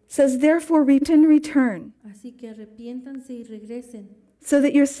 3:19 says, "Therefore repent and return, así que arrepiéntanse y regresen so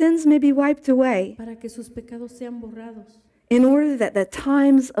that your sins may be wiped away, para que sus pecados sean borrados, in order that the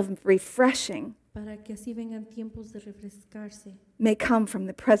times of refreshing para que así vengan tiempos de refrescarse, may come from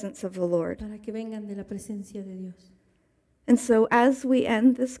the presence of the Lord." para que vengan de la presencia de Dios. And so as we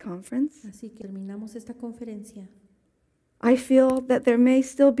end this conference, Así que terminamos esta conferencia. I feel that there may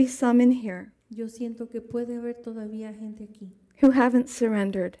still be some in here Yo siento que puede haber todavía gente aquí who haven't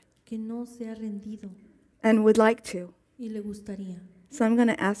surrendered que no se ha rendido and would like to. y le gustaría. So I'm going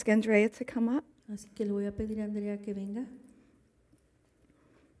to ask Andrea to come up. Así que le voy a pedir a Andrea que venga.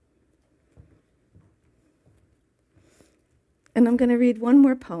 And I'm going to read one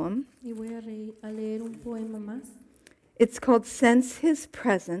more poem. Y voy a leer un poema más. It's called "Sense His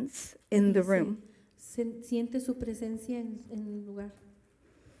Presence in the Dice, Room." Siente su presencia en el lugar.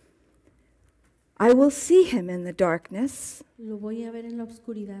 "I will see him in the darkness. Lo voy a ver en la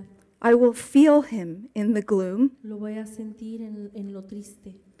oscuridad. I will feel him in the gloom, Lo voy a sentir en lo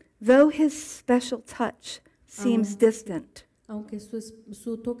triste. though his special touch seems distant. Aunque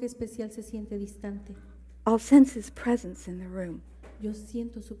su toque especial se siente distante. I'll sense his presence in the room." Yo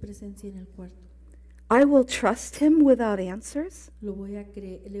siento su presencia en el cuarto. I will trust him without answers. le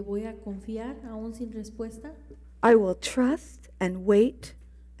voy a confiar aún sin respuesta. I will trust and wait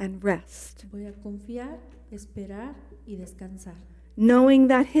and rest, Voy a confiar, esperar y descansar. knowing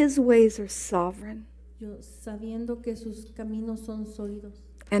that his ways are sovereign Yo sabiendo que sus caminos son sólidos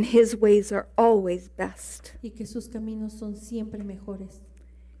and his ways are always best. y que sus caminos son siempre mejores.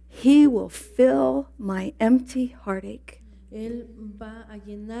 He will fill my empty heartache. Él va a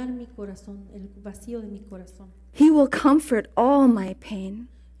llenar mi corazón, el vacío de mi corazón. He will comfort all my pain.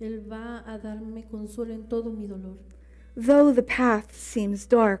 Él va a darme consuelo en todo mi dolor. Though the path seems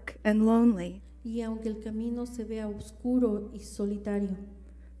dark and lonely, Y aunque el camino se vea oscuro y solitario,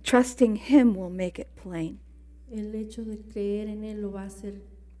 trusting him will make it plain. el hecho de creer en Él lo va a hacer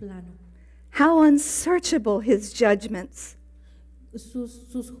plano. How unsearchable his judgments,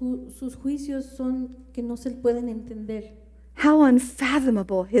 Sus juicios son que no se pueden entender. how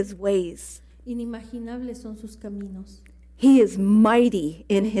unfathomable his ways. Inimaginables son sus caminos. He is mighty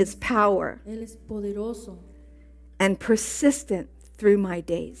in his power Él es poderoso and persistent through my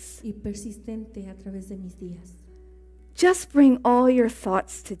days. y persistente a través de mis días. Just bring all your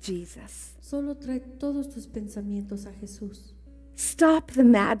thoughts to Jesus. Solo trae todos tus pensamientos a Jesús. Stop the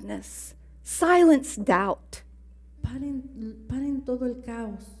madness. Silence doubt. Paren todo el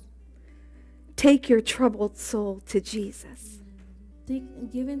caos. Take your troubled soul to Jesus.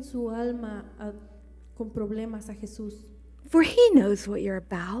 Lleven su alma con problemas a Jesús, For he knows what you're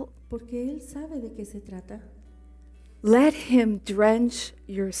about. porque Él sabe de qué se trata. Let him drench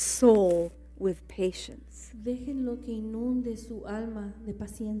your soul with patience. Déjenlo que inunde su alma de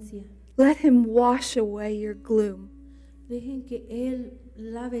paciencia. Let him wash away your gloom. Dejen que Él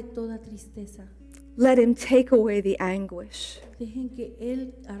lave toda tristeza. Let him take away the anguish. Dejen que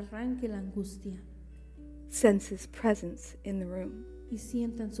Él arranque la angustia Sense his presence in the room. y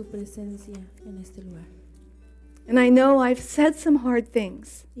sientan su presencia en este lugar. And I know I've said some hard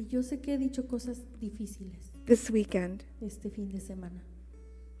things Y yo sé que he dicho cosas difíciles this weekend. este fin de semana.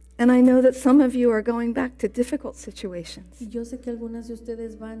 And I know that some of you are going back to difficult situations, Y yo sé que algunas de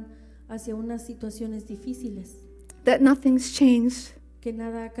ustedes van hacia unas situaciones difíciles, that nothing's changed. que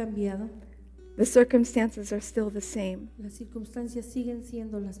nada ha cambiado. The circumstances are still the same. Las circunstancias siguen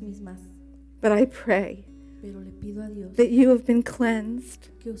siendo las mismas. But I pray Pero le pido a Dios that you have been cleansed,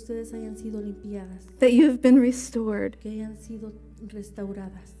 que ustedes hayan sido limpiadas, that you have been restored, que hayan sido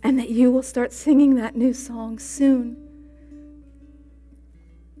restauradas and that you will start singing that new song soon.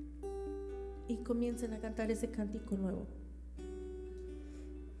 y comiencen a cantar ese cántico nuevo.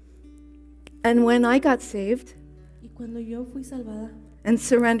 And when I got saved Y cuando yo fui salvada and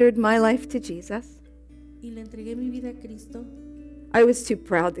surrendered my life to Jesus, y le entregué mi vida a Cristo, I was too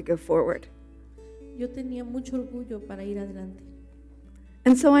proud to go forward. yo tenía mucho orgullo para ir adelante.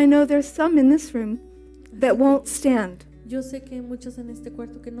 And so I know there's some in this room that won't stand. Yo sé que hay muchos en este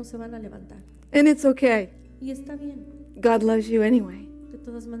cuarto que no se van a levantar. And it's okay. Y está bien. God loves you anyway. De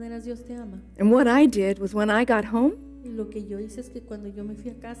todas maneras, Dios te ama. And what I did was when I got home, Y lo que yo hice es que cuando yo me fui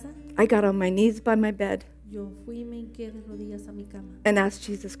a casa, I got on my knees by my bed yo fui y me hinqué de rodillas a mi cama and asked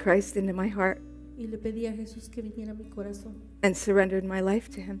Jesus Christ into my heart y le pedí a Jesús que viniera a mi corazón and surrendered my life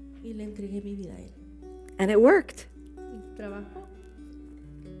to him. y le entregué mi vida a Él. And it worked. Y trabajó.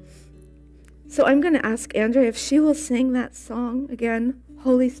 So I'm going to ask Andrea if she will sing that song again.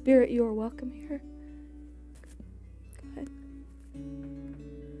 Holy Spirit, you are welcome here. Go ahead.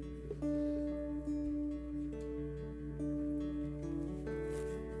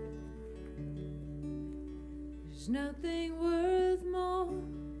 There's nothing worth more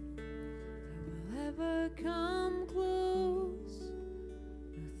that will ever come close.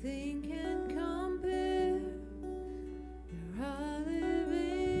 Nothing can compare. You're our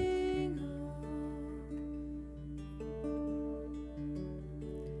living hope.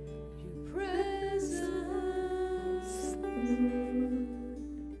 Your presence, Lord.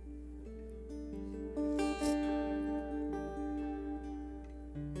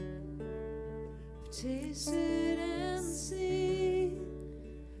 Tasted and seen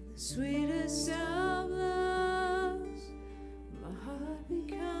the sweetest of loves. My heart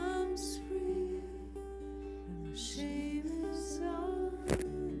becomes free, and my shame is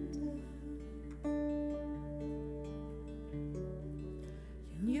undone.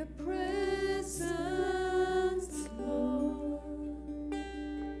 In your presence, Lord.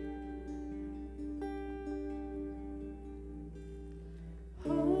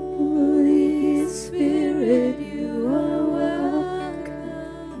 Holy Spirit,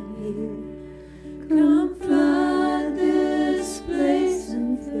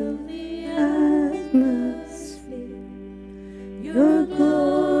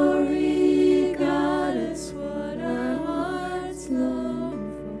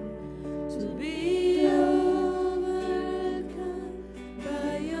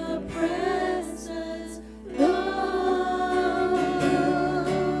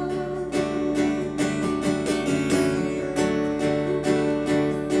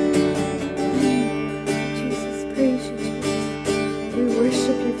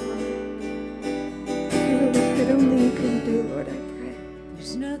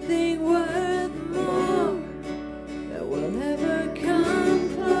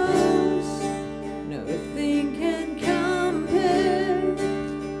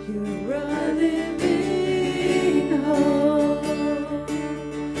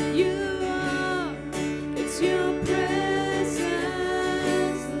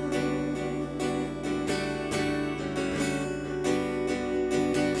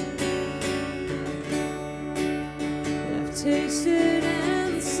 tasted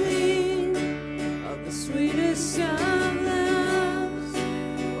and seen of the sweetest of loves,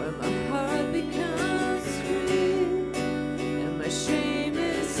 where my heart becomes free and my shame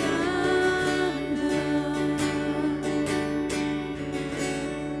is undone.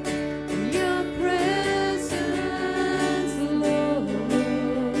 In your presence, Lord,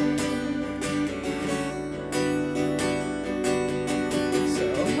 so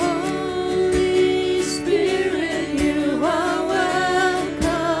Holy Spirit, you are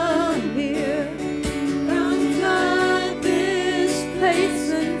welcome here. Come flood this place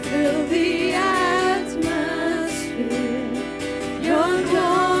and fill the atmosphere. Your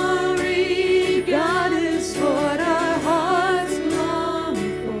glory, God, is what our hearts long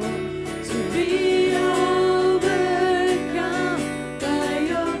for, to be overcome by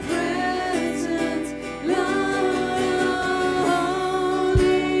your presence, Lord.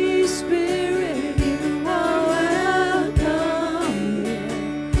 Holy Spirit, you are welcome here.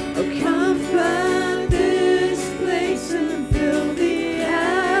 Oh, come flood this place and fill the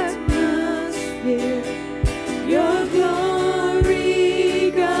atmosphere. Your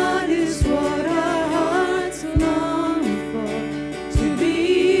glory, God, is what our hearts long for, to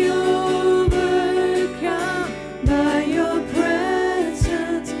be overcome by your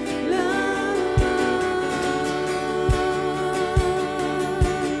presence, Lord.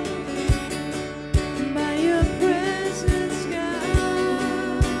 By your presence, God.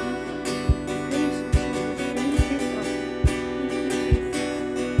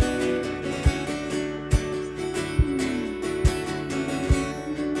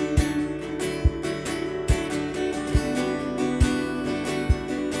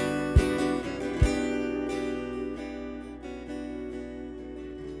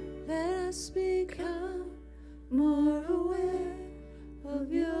 Let us become more aware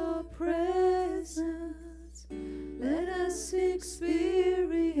of your presence. Let us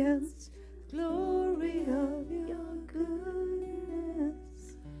experience the glory of your goodness.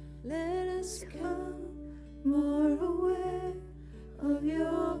 Let us come more aware of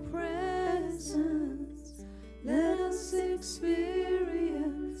your presence. Let us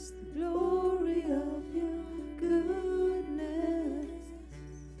experience the glory of your goodness.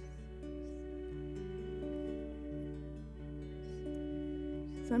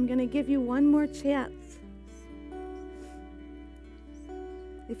 So I'm going to give you one more chance.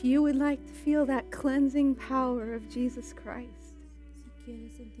 If you would like to feel that cleansing power of Jesus Christ, Si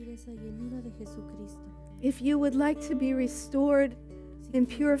quieres sentir esa llenura de Jesucristo, if you would like to be restored in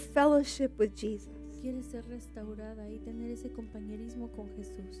pure fellowship with Jesus, quieres ser restaurada y tener ese compañerismo con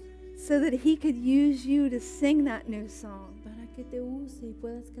Jesús, so that He could use you to sing that new song, para que te use y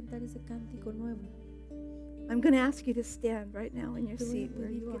puedas cantar ese cántico nuevo. I'm going to ask you to stand right now in your Te voy a seat where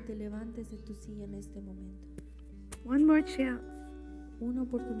pedir you que are. te levantes de tu silla en este momento. One more chance. Una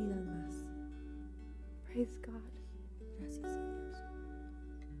oportunidad más. Praise God. Gracias a Dios.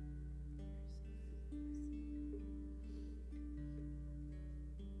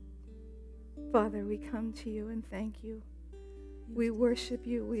 Father, we come to you and thank you. We worship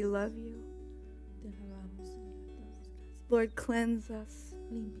you. We love you. Te alabamos, Señor. Te damos gracias. Lord, cleanse us.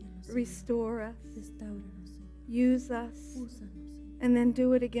 Límpianos, Señor. Restore us. Restáuranos, Señor. Use us. Úsanos, Señor. And then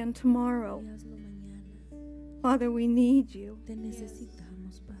do it again tomorrow. Y hazlo mañana. Father, we need you. Te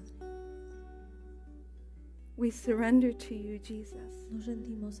necesitamos, Padre. We surrender to you, Jesus. Nos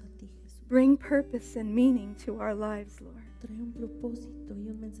rendimos a ti, Jesús. Bring purpose and meaning to our lives, Lord. Trae un propósito y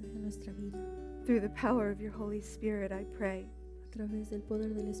un mensaje a nuestra vida. Through the power of your Holy Spirit, I pray. A través del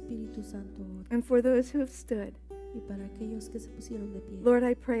poder del Espíritu Santo. oro. And for those who have stood, Y para aquellos que se pusieron de pie, Lord,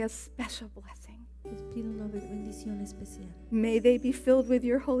 I pray a special blessing. les pido una bendición especial. May they be filled with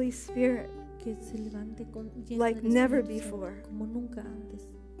your Holy Spirit Que se levante lleno like del never Espíritu Santo, before. como nunca antes.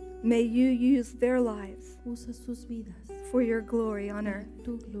 May you use their lives Usa sus vidas for your glory on para earth.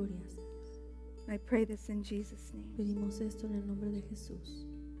 tu gloria. I pray this in Jesus' name. Pedimos esto en el nombre de Jesús.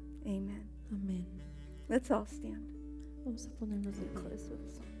 Amen. Amén. Let's all stand. Vamos a ponernos de pie. Close with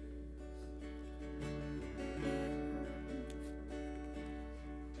a song.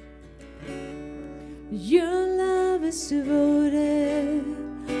 Your love is devoted,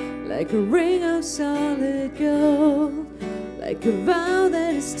 like a ring of solid gold, like a vow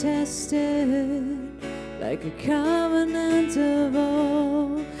that is tested, like a covenant of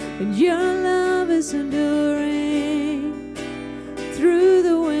old. And your love is enduring through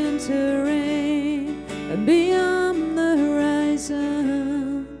the winter rain and beyond the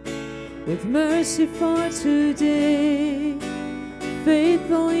horizon, with mercy for today.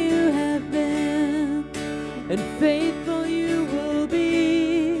 Faithful you have been, and faithful you will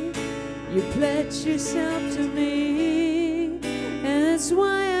be. You pledge yourself to me. that's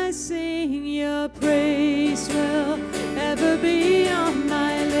why I sing your praise will ever be on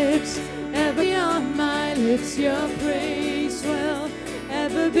my lips, ever be on my lips. Your praise will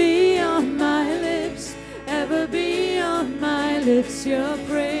ever be on my lips, ever be on my lips. Your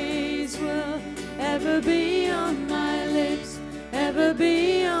praise will ever be on my lips, ever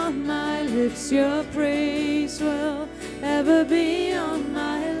be on my lips. Your praise will ever be on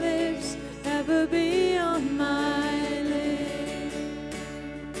my lips, ever be on my lips.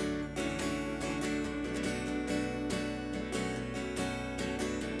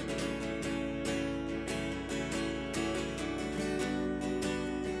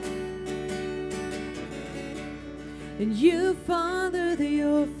 And you father the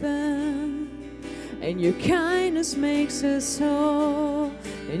orphan, and your kindness makes us whole,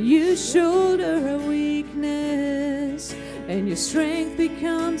 and you shoulder our weakness, and your strength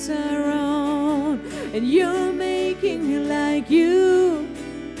becomes our own. And you're making me like you,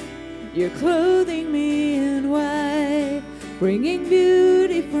 you're clothing me in white, bringing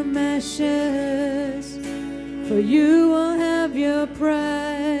beauty from ashes, for you will have your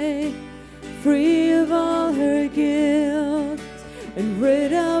bride, free of all her guilt and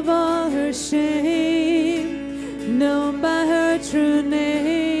rid of all her shame, known by her true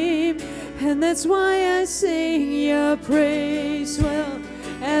name. And that's why I sing your praise will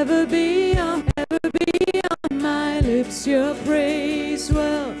ever be on my lips. Your praise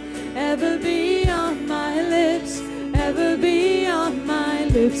will ever be on my lips, ever be on my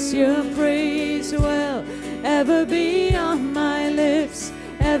lips. Your praise will ever be on my lips,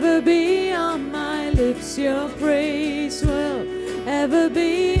 ever be on my lips. Your praise will ever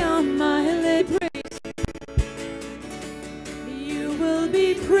be on my lips. You will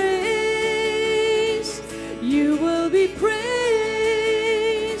be praised, you will be praised.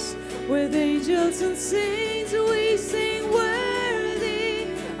 With angels and saints we sing, worthy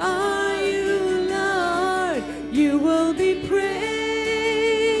are you, Lord. You will be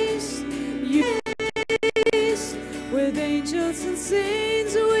praised, you praised. With angels and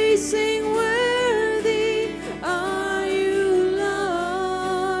saints we sing, worthy are you,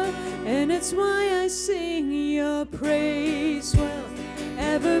 Lord. And it's why I sing your praise will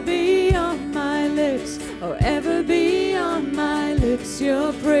ever be on my lips, or ever be on my lips.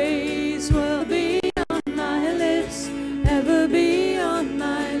 Your praise will be on my lips, ever be on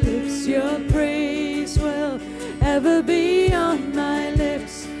my lips. Your praise will ever be on my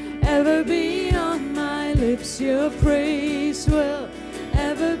lips, ever be on my lips. Your praise will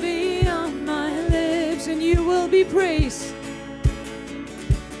ever be on my lips. And you will be praised,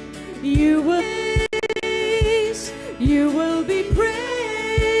 you will praise, you will be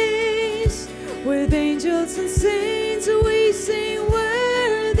praised. With angels and saints we sing,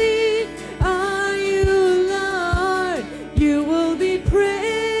 worthy are you, Lord. You will be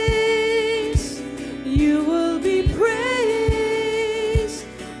praised, you will be praised.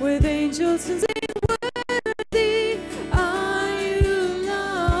 With angels and saints, worthy are you,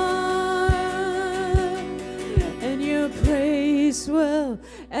 Lord. And your praise will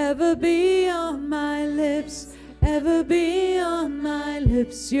ever be on my lips, ever be on my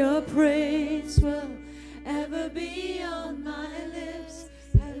lips. Your praise will ever be on my lips,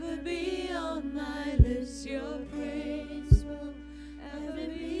 ever be on my lips. Your praise will ever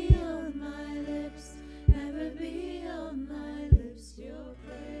be on my lips, ever be on my lips. Your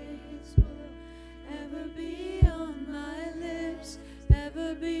praise will ever be on my lips,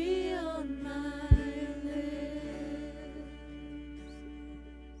 ever be on my lips.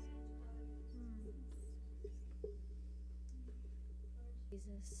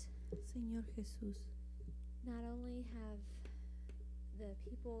 Jesus, Señor Jesús, not only have the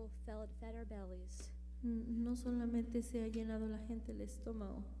people fed our bellies, no solamente se ha llenado la gente el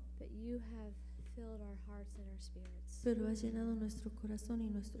estómago, but you have filled our hearts and our spirits. pero has llenado nuestro corazón y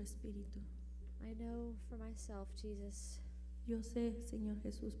nuestro espíritu. I know for myself, Jesus, Yo sé, Señor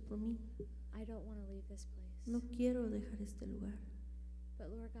Jesús, por mí, I don't want to leave this place. no quiero dejar este lugar. But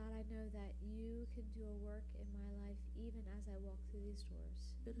Lord God, I know that you can do a work in my life even as I walk through these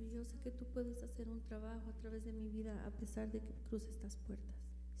doors. Pero yo sé que tú puedes hacer un trabajo a través de mi vida a pesar de que cruce estas puertas.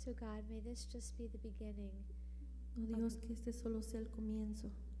 So God, may this just be the beginning Oh Dios, que este solo sea el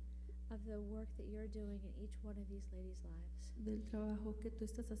comienzo of the work that you're doing in each one of these ladies' lives. del trabajo que tú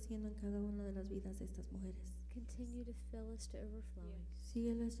estás haciendo en cada una de las vidas de estas mujeres. Continue to fill us to overflowing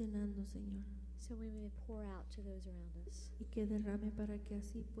Síguelas llenando, Señor, so we may pour out to those around us. y que derrame para que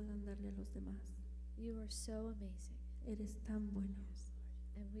así puedan darle a los demás. You are so amazing. Eres tan bueno.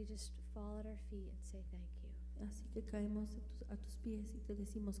 And we just fall at our feet and say thank you. Así que caemos a tus pies y te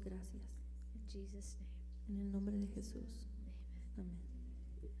decimos gracias. In Jesus' name, En el nombre de Jesús. amen. Amén.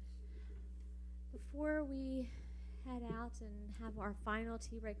 Before we head out and have our final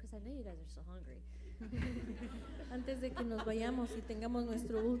tea break, because I know you guys are so hungry. Antes de que nos vayamos y tengamos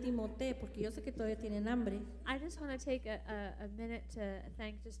nuestro último té, porque yo sé que todavía tienen hambre, I just want to take a minute to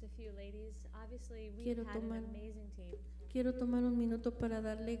thank just a few ladies. Obviously, we've Quiero had an tomar- amazing team. quiero tomar un minuto para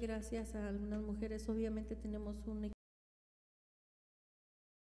darle gracias a algunas mujeres. Obviamente tenemos un